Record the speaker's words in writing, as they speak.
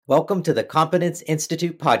Welcome to the Competence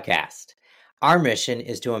Institute podcast. Our mission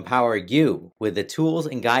is to empower you with the tools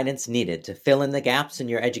and guidance needed to fill in the gaps in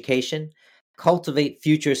your education, cultivate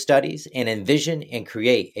future studies, and envision and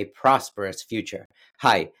create a prosperous future.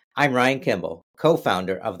 Hi, I'm Ryan Kimball,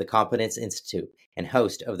 co-founder of the Competence Institute and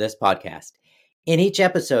host of this podcast. In each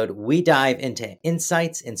episode, we dive into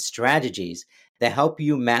insights and strategies that help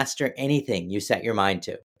you master anything you set your mind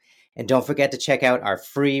to. And don't forget to check out our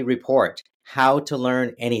free report, How to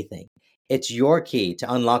Learn Anything. It's your key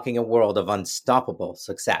to unlocking a world of unstoppable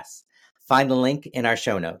success. Find the link in our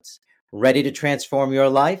show notes. Ready to transform your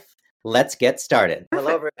life? Let's get started.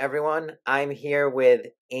 Hello, everyone. I'm here with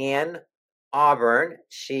Ann Auburn.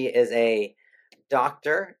 She is a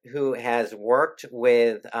doctor who has worked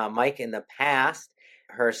with Mike in the past.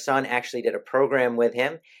 Her son actually did a program with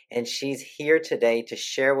him, and she's here today to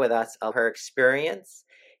share with us her experience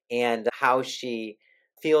and how she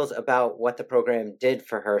feels about what the program did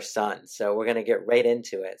for her son. So we're going to get right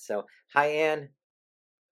into it. So, hi, Ann.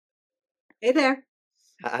 Hey there.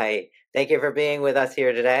 Hi. Thank you for being with us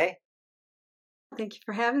here today. Thank you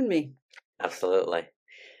for having me. Absolutely.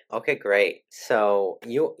 Okay, great. So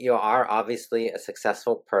you are obviously a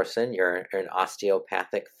successful person. You're an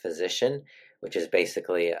osteopathic physician, which is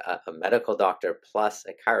basically a medical doctor plus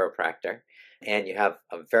a chiropractor. And you have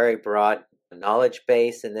a very broad knowledge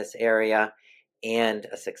base in this area and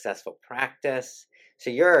a successful practice. So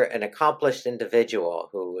you're an accomplished individual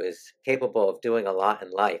who is capable of doing a lot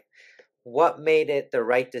in life. What made it the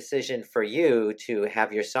right decision for you to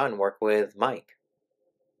have your son work with Mike?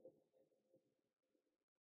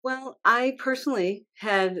 Well, I personally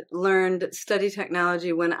had learned study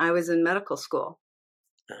technology when I was in medical school.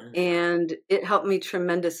 And it helped me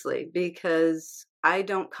tremendously because I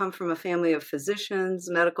don't come from a family of physicians,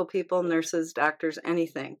 medical people, nurses, doctors,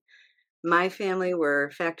 anything. My family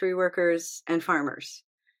were factory workers and farmers.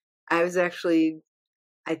 I was actually,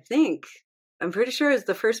 I'm pretty sure I was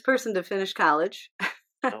the first person to finish college.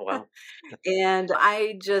 Oh, wow. And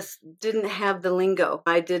I just didn't have the lingo.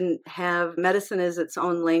 I didn't have medicine as its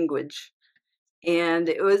own language. And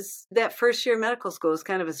it was that first year of medical school was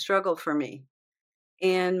kind of a struggle for me.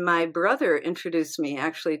 And my brother introduced me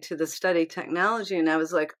actually to the study technology. And I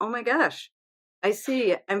was like, oh my gosh, I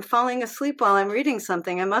see I'm falling asleep while I'm reading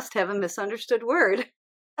something. I must have a misunderstood word.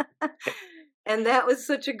 And that was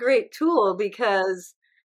such a great tool because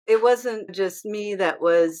it wasn't just me that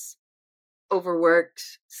was overworked,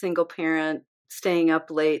 single parent, staying up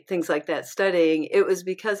late, things like that, studying. It was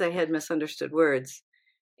because I had misunderstood words.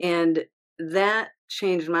 And that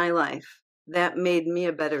changed my life. That made me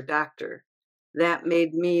a better doctor. That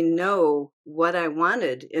made me know what I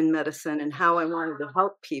wanted in medicine and how I wanted to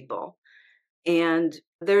help people. And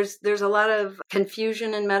there's a lot of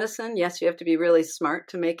confusion in medicine. Yes, you have to be really smart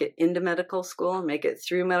to make it into medical school, make it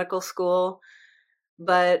through medical school.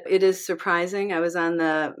 But it is surprising. I was on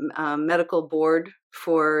the medical board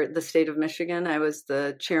for the state of Michigan. I was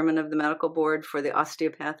the chairman of the medical board for the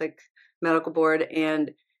osteopathic medical board.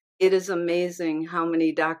 And it is amazing how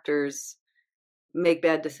many doctors make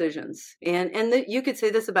bad decisions. And you could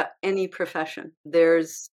say this about any profession.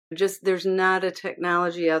 There's not a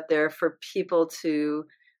technology out there for people to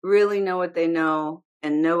really know what they know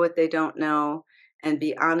and know what they don't know and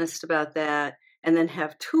be honest about that. And then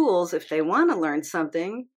have tools, if they want to learn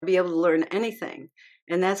something, be able to learn anything.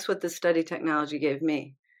 And that's what the study technology gave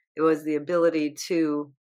me. It was the ability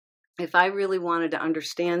to, if I really wanted to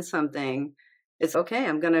understand something, it's okay,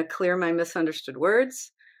 I'm going to clear my misunderstood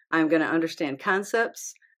words. I'm going to understand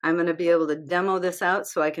concepts. I'm going to be able to demo this out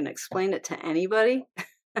so I can explain it to anybody.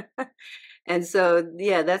 And so,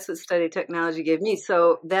 yeah, that's what study technology gave me.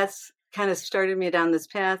 So that's kind of started me down this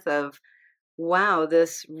path of, wow,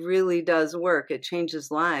 this really does work. It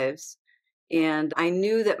changes lives. And I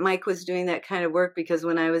knew that Mike was doing that kind of work because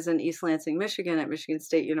when I was in East Lansing, Michigan at Michigan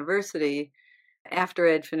State University, after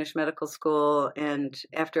I'd finished medical school and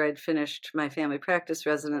after I'd finished my family practice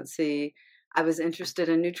residency, I was interested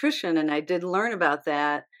in nutrition and I did learn about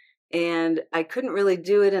that. And I couldn't really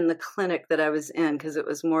do it in the clinic that I was in because it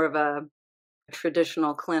was more of a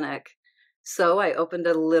traditional clinic. So I opened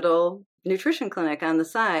a little nutrition clinic on the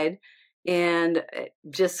side. And it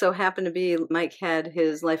just so happened to be Mike had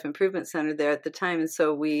his life improvement center there at the time. And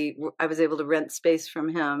so I was able to rent space from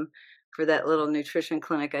him for that little nutrition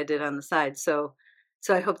clinic I did on the side. So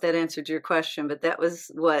I hope that answered your question, but that was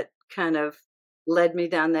what kind of led me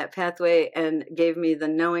down that pathway and gave me the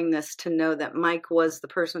knowingness to know that Mike was the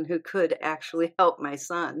person who could actually help my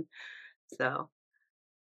son. So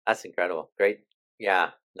That's incredible. Great. Yeah.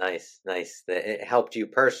 Nice. It helped you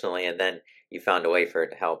personally, and then you found a way for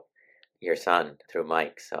it to help your son through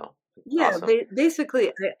Mike. So Yeah, Awesome. basically,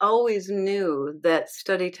 I always knew that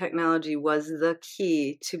study technology was the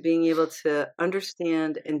key to being able to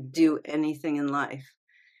understand and do anything in life.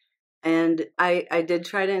 And I did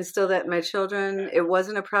try to instill that in my children. It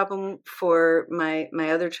wasn't a problem for my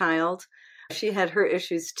other child. She had her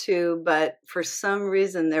issues too, but for some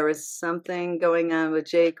reason there was something going on with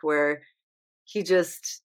Jake where he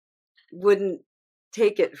just wouldn't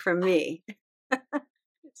take it from me.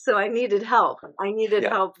 So I needed help. I needed Yeah.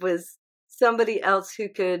 help with somebody else who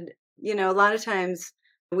could, a lot of times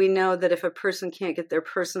we know that if a person can't get their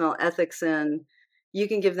personal ethics in, you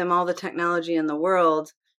can give them all the technology in the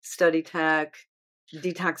world, study tech,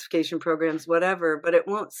 detoxification programs, whatever, but it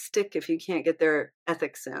won't stick if you can't get their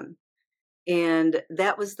ethics in. And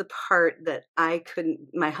that was the part that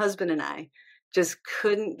my husband and I just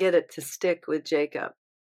couldn't get it to stick with Jacob.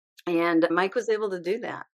 And Mike was able to do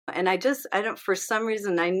that. And I don't, for some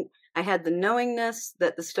reason, I had the knowingness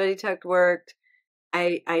that the study tech worked.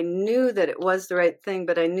 I knew that it was the right thing,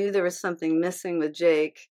 but I knew there was something missing with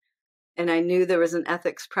Jake, and I knew there was an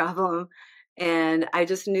ethics problem. And I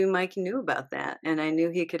just knew Mike knew about that, and I knew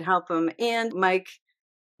he could help him. And Mike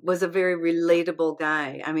was a very relatable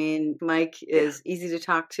guy. I mean, Mike Yeah. is easy to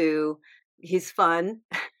talk to. He's fun.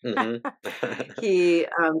 Hmm. He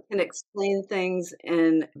can explain things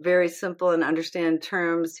in very simple and understand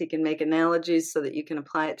terms. He can make analogies so that you can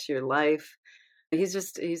apply it to your life.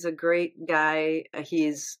 He's a great guy.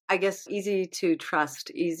 He's, I guess, easy to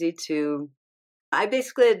trust, I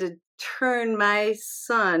basically had to turn my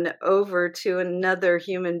son over to another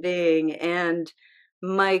human being, and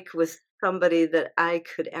Mike was somebody that I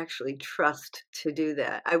could actually trust to do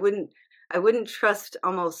that. I wouldn't trust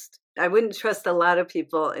a lot of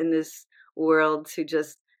people in this world to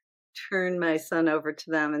just turn my son over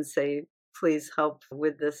to them and say, please help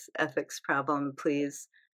with this ethics problem. Please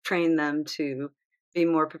train them to be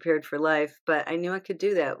more prepared for life. But I knew I could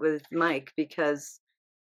do that with Mike because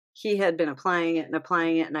he had been applying it,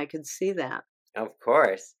 and I could see that. Of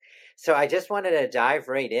course. So I just wanted to dive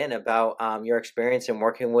right in about your experience in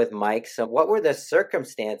working with Mike. So, what were the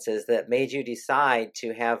circumstances that made you decide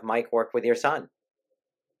to have Mike work with your son?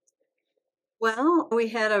 Well, we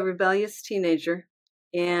had a rebellious teenager,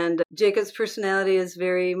 and Jacob's personality is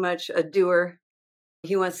very much a doer.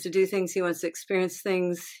 He wants to do things, he wants to experience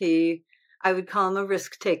things. I would call him a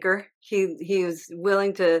risk taker. He was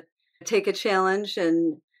willing to take a challenge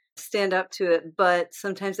and stand up to it, but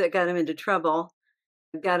sometimes that got him into trouble.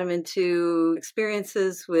 It got him into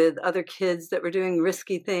experiences with other kids that were doing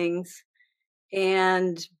risky things.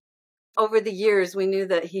 And over the years, we knew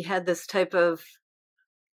that he had this type of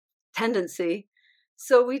tendency.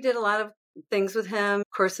 So we did a lot of things with him,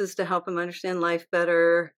 courses to help him understand life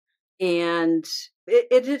better. And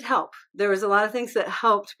it did help. There was a lot of things that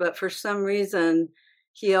helped, but for some reason,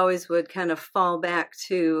 he always would kind of fall back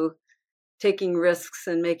to taking risks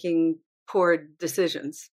and making poor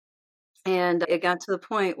decisions. And it got to the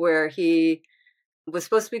point where he was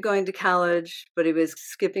supposed to be going to college, but he was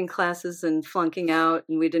skipping classes and flunking out,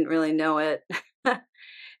 and we didn't really know it.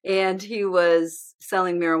 And he was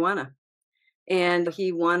selling marijuana. And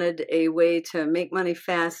he wanted a way to make money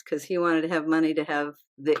fast because he wanted to have money to have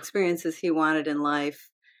the experiences he wanted in life.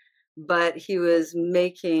 But he was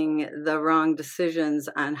making the wrong decisions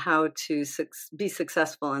on how to be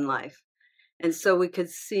successful in life. And so we could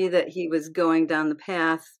see that he was going down the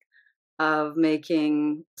path of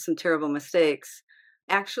making some terrible mistakes.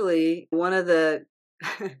 Actually, one of the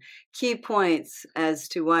key points as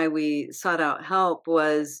to why we sought out help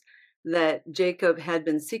was that Jacob had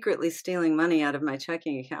been secretly stealing money out of my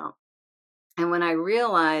checking account. And when I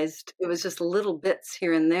realized it was just little bits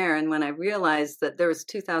here and there, and when I realized that there was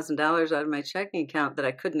 $2,000 out of my checking account that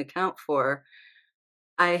I couldn't account for,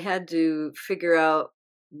 I had to figure out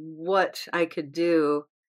what I could do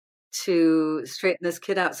to straighten this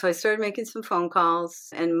kid out. So I started making some phone calls,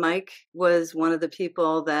 and Mike was one of the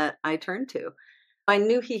people that I turned to. I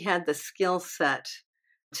knew he had the skill set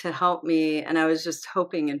to help me, and I was just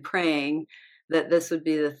hoping and praying that this would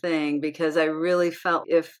be the thing, because I really felt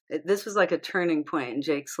if this was like a turning point in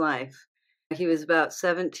Jake's life. He was about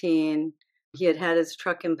 17. He had had his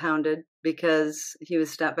truck impounded because he was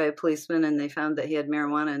stopped by a policeman and they found that he had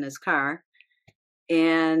marijuana in his car.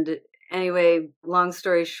 And anyway, long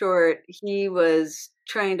story short, he was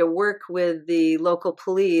trying to work with the local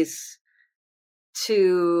police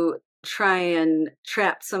to try and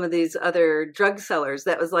trap some of these other drug sellers.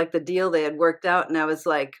 That was like the deal they had worked out. And I was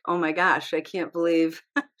like, oh my gosh, I can't believe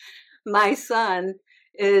my son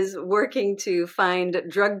is working to find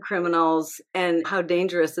drug criminals. And how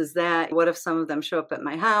dangerous is that? What if some of them show up at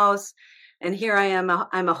my house? And here I am,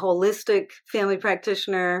 I'm a holistic family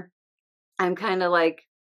practitioner. I'm kind of like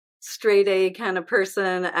straight A kind of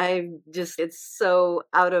person. It's so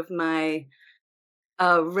out of my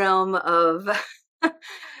realm of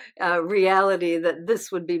reality that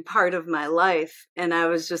this would be part of my life. And I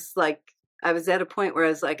was just like, I was at a point where I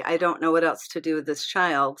was like, I don't know what else to do with this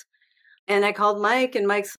child. And I called Mike, and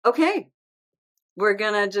Mike's, okay, we're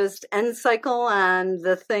going to just end cycle on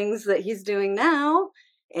the things that he's doing now.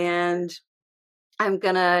 And I'm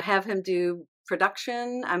going to have him do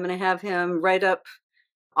production. I'm going to have him write up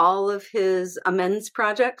all of his amends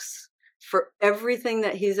projects for everything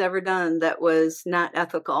that he's ever done that was not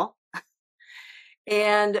ethical.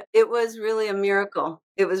 And it was really a miracle.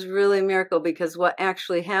 It was really a miracle, because what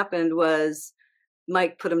actually happened was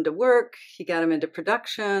Mike put him to work. He got him into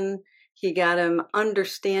production. He got him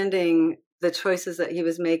understanding the choices that he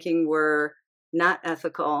was making were not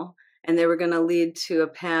ethical, and they were going to lead to a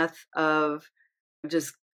path of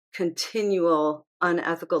just continual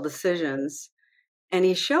unethical decisions. And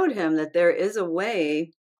he showed him that there is a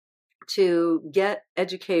way to get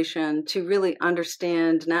education, to really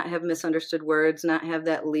understand, not have misunderstood words, not have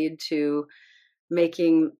that lead to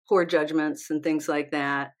making poor judgments and things like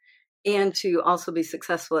that, and to also be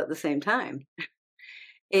successful at the same time.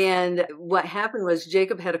 And what happened was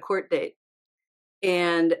Jacob had a court date.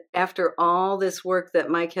 And after all this work that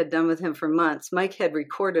Mike had done with him for months, Mike had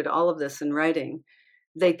recorded all of this in writing.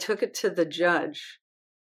 They took it to the judge,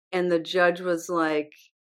 and the judge was like,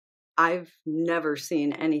 I've never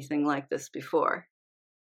seen anything like this before.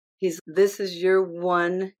 This is your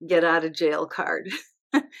one get out of jail card.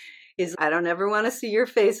 I don't ever want to see your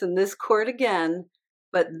face in this court again,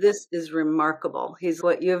 but this is remarkable.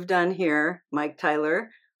 What you have done here, Mike Tyler,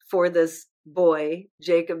 for this boy,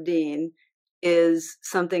 Jacob Dean, is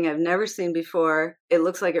something I've never seen before. It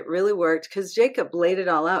looks like it really worked, because Jacob laid it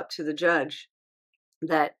all out to the judge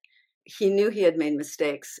that he knew he had made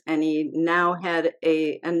mistakes, and he now had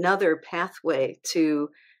another pathway to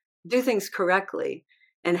do things correctly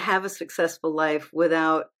and have a successful life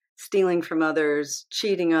without stealing from others,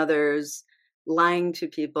 cheating others, lying to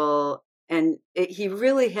people. And he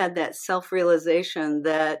really had that self-realization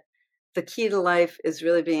that the key to life is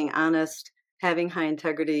really being honest, having high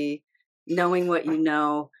integrity, knowing what you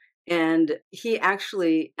know. And he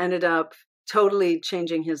actually ended up totally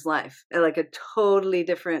changing his life, like a totally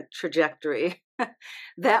different trajectory.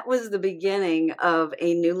 That was the beginning of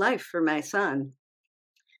a new life for my son.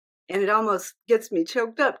 And it almost gets me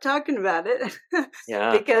choked up talking about it.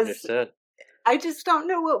 Yeah, because understood. I just don't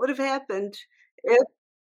know what would have happened if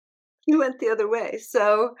he went the other way.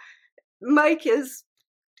 So Mike is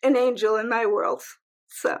an angel in my world.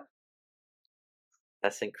 So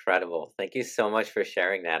That's incredible. Thank you so much for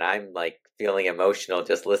sharing that. I'm like feeling emotional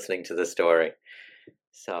just listening to the story.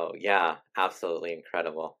 So yeah, absolutely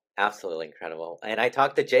incredible. Absolutely incredible. And I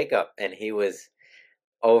talked to Jacob, and he was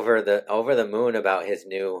over the moon about his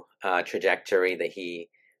new trajectory that he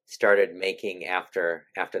started making after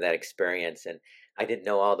that experience. And I didn't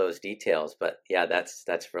know all those details, but yeah,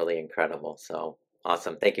 that's really incredible. So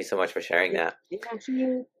awesome. Thank you so much for sharing that.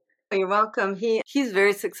 Yeah, you're welcome. He's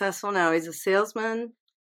very successful now. He's a salesman.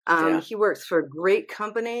 He works for a great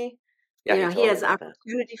company. Yeah, He has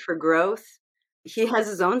opportunity for growth. He has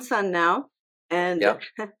his own son now, and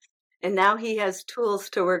and now he has tools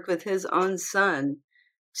to work with his own son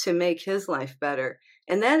to make his life better.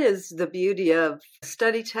 And that is the beauty of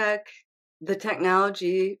study tech, the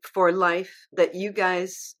technology for life that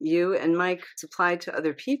you and Mike supply to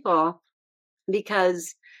other people,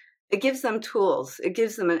 because it gives them tools. It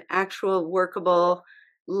gives them an actual workable,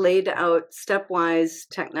 laid out, stepwise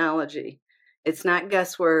technology. It's not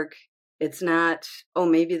guesswork. It's not, oh,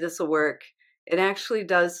 maybe this will work. It actually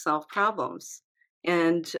does solve problems.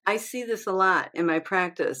 And I see this a lot in my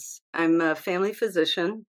practice. I'm a family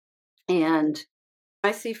physician, and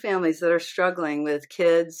I see families that are struggling with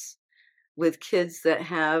kids that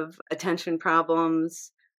have attention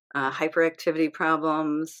problems, hyperactivity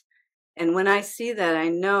problems. And when I see that, I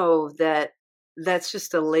know that that's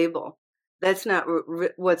just a label. That's not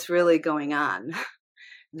what's really going on.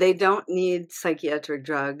 They don't need psychiatric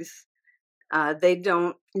drugs. They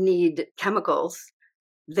don't need chemicals.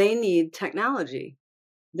 They need technology.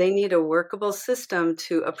 They need a workable system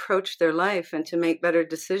to approach their life and to make better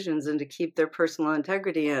decisions and to keep their personal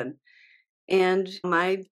integrity in. And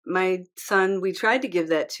my son, we tried to give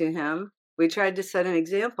that to him. We tried to set an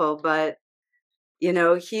example, but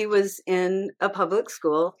he was in a public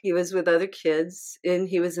school. He was with other kids, and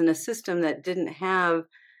he was in a system that didn't have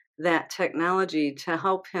that technology to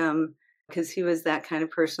help him, because he was that kind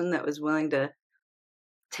of person that was willing to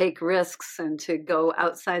take risks and to go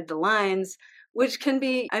outside the lines which can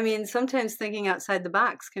be, I mean, sometimes thinking outside the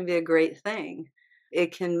box can be a great thing.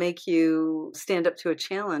 It can make you stand up to a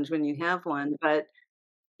challenge when you have one. But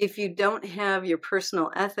if you don't have your personal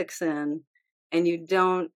ethics in and you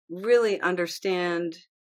don't really understand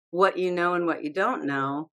what you know and what you don't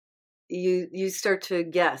know, you start to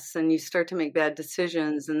guess and you start to make bad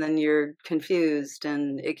decisions, and then you're confused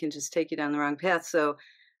and it can just take you down the wrong path. So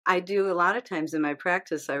I do a lot of times in my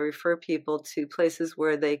practice, I refer people to places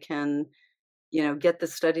where they can, get the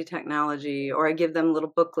study technology, or I give them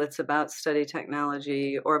little booklets about study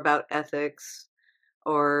technology or about ethics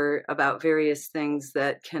or about various things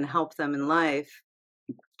that can help them in life.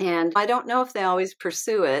 And I don't know if they always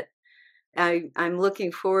pursue it. I'm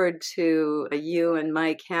looking forward to you and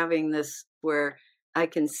Mike having this where I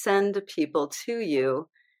can send people to you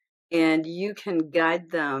and you can guide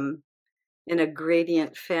them in a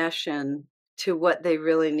gradient fashion to what they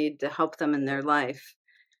really need to help them in their life.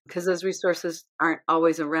 Because those resources aren't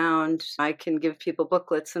always around. I can give people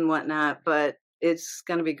booklets and whatnot, but it's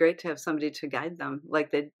going to be great to have somebody to guide them,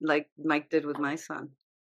 like Mike did with my son.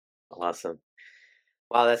 Awesome.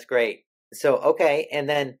 Wow, that's great. So, okay, and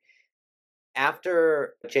then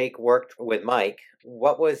after Jake worked with Mike,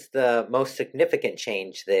 what was the most significant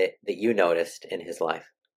change that you noticed in his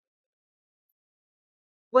life?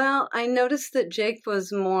 Well, I noticed that Jake was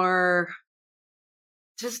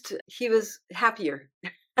he was happier.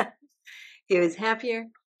 He was happier.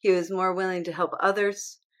 He was more willing to help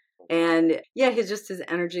others. And yeah, his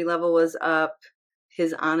energy level was up.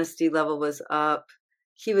 His honesty level was up.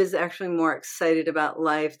 He was actually more excited about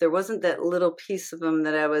life. There wasn't that little piece of him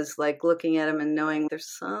that I was like looking at him and knowing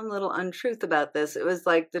there's some little untruth about this. It was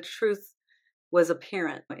like the truth was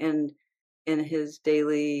apparent in his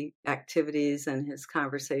daily activities and his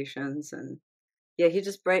conversations. And yeah, he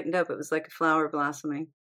just brightened up. It was like a flower blossoming.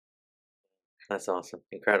 That's awesome.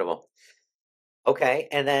 Incredible. Okay,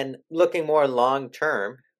 and then looking more long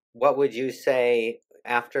term, what would you say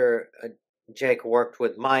after Jake worked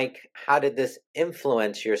with Mike? How did this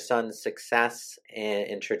influence your son's success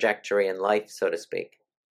and trajectory in life, so to speak?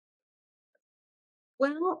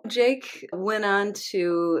 Well, Jake went on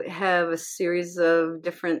to have a series of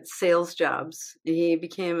different sales jobs. He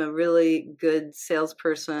became a really good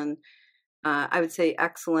salesperson. I would say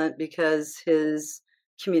excellent because his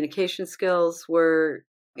communication skills were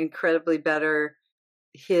incredibly better.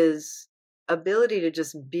 His ability to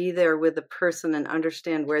just be there with the person and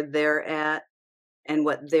understand where they're at and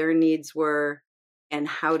what their needs were and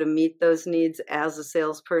how to meet those needs as a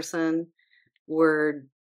salesperson were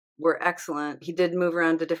excellent. He did move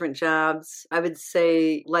around to different jobs. I would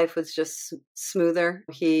say life was just smoother.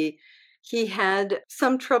 He had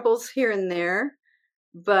some troubles here and there,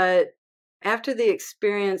 but after the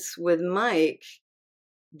experience with Mike,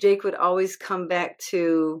 Jake would always come back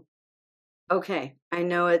to, okay, I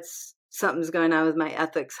know it's something's going on with my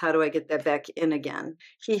ethics. How do I get that back in again?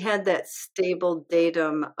 He had that stable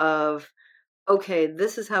datum of, okay,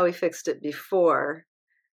 this is how we fixed it before.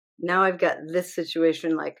 Now I've got this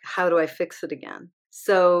situation, like, how do I fix it again?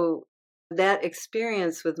 So that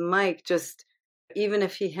experience with Mike, just even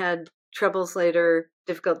if he had troubles later,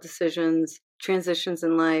 difficult decisions, transitions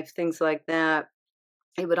in life, things like that,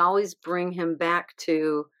 it would always bring him back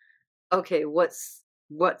to, okay, what's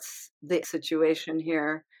the situation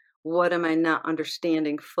here? What am I not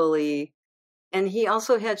understanding fully? And he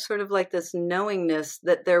also had sort of like this knowingness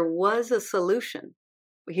that there was a solution.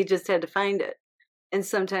 He just had to find it. And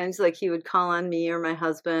sometimes like he would call on me or my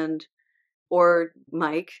husband or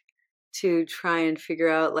Mike to try and figure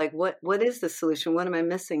out like what is the solution? What am I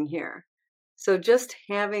missing here? So just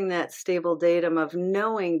having that stable datum of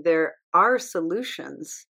knowing there are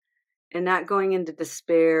solutions and not going into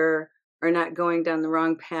despair or not going down the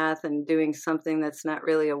wrong path and doing something that's not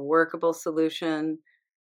really a workable solution,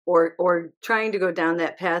 or trying to go down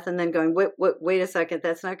that path and then going, wait a second,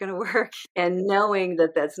 that's not going to work, and knowing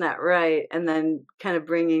that that's not right, and then kind of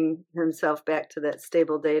bringing himself back to that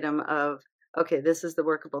stable datum of, okay, this is the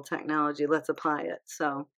workable technology, let's apply it.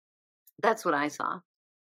 So that's what I saw.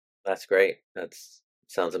 That's great. That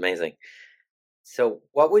sounds amazing. So,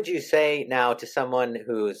 what would you say now to someone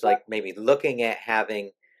who's like maybe looking at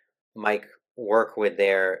having Mike work with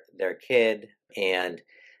their kid and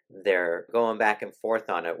they're going back and forth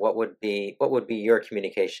on it? What would be your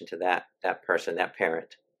communication to that person, that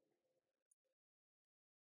parent?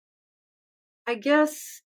 I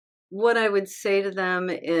guess what I would say to them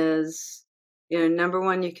is, number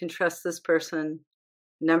one, you can trust this person.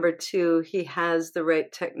 Number two, he has the right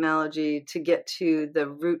technology to get to the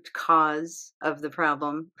root cause of the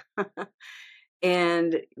problem.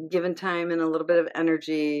 And given time and a little bit of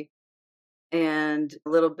energy, and a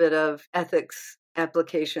little bit of ethics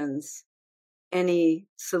applications, any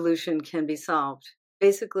solution can be solved.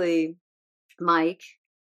 Basically, Mike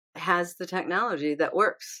has the technology that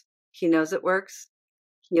works. He knows it works.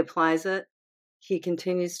 He applies it. He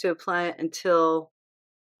continues to apply it until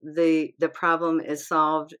the problem is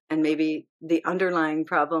solved, and maybe the underlying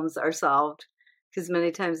problems are solved, because many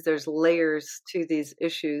times there's layers to these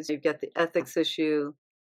issues. You get the ethics issue,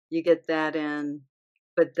 you get that in,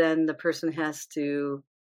 but then the person has to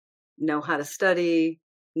know how to study,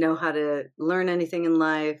 know how to learn anything in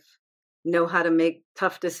life, know how to make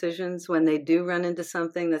tough decisions when they do run into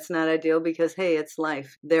something that's not ideal, because hey, it's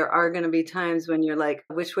life. There are going to be times when you're like,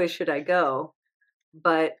 which way should I go?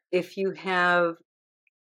 But if you have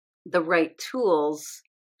the right tools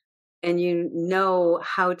and you know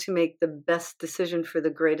how to make the best decision for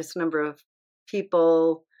the greatest number of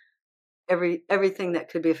people, everything that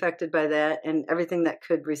could be affected by that and everything that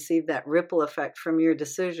could receive that ripple effect from your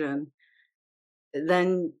decision,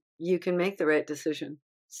 then you can make the right decision.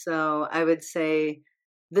 So I would say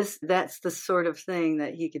that's the sort of thing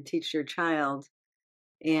that he could teach your child,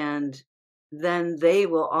 and then they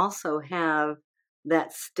will also have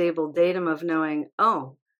that stable datum of knowing,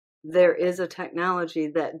 oh, there is a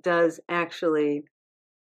technology that does actually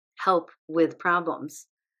help with problems.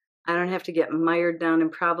 I don't have to get mired down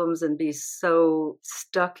in problems and be so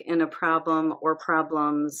stuck in a problem or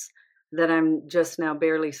problems that I'm just now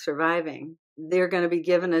barely surviving. They're going to be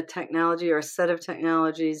given a technology or a set of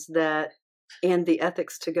technologies that, and the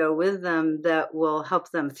ethics to go with them, that will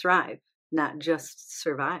help them thrive, not just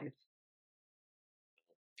survive.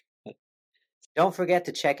 Don't forget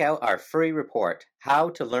to check out our free report, How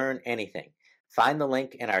to Learn Anything. Find the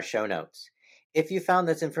link in our show notes. If you found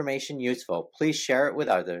this information useful, please share it with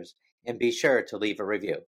others and be sure to leave a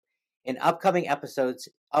review. In upcoming episodes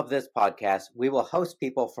of this podcast, we will host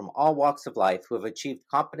people from all walks of life who have achieved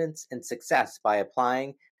competence and success by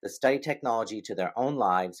applying the study technology to their own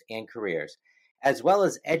lives and careers, as well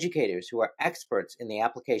as educators who are experts in the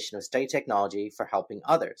application of study technology for helping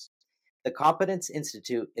others. The Competence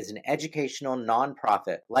Institute is an educational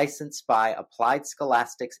nonprofit licensed by Applied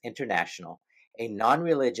Scholastics International, a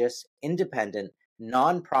non-religious, independent,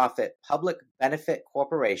 nonprofit public benefit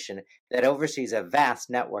corporation that oversees a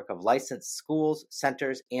vast network of licensed schools,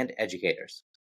 centers, and educators.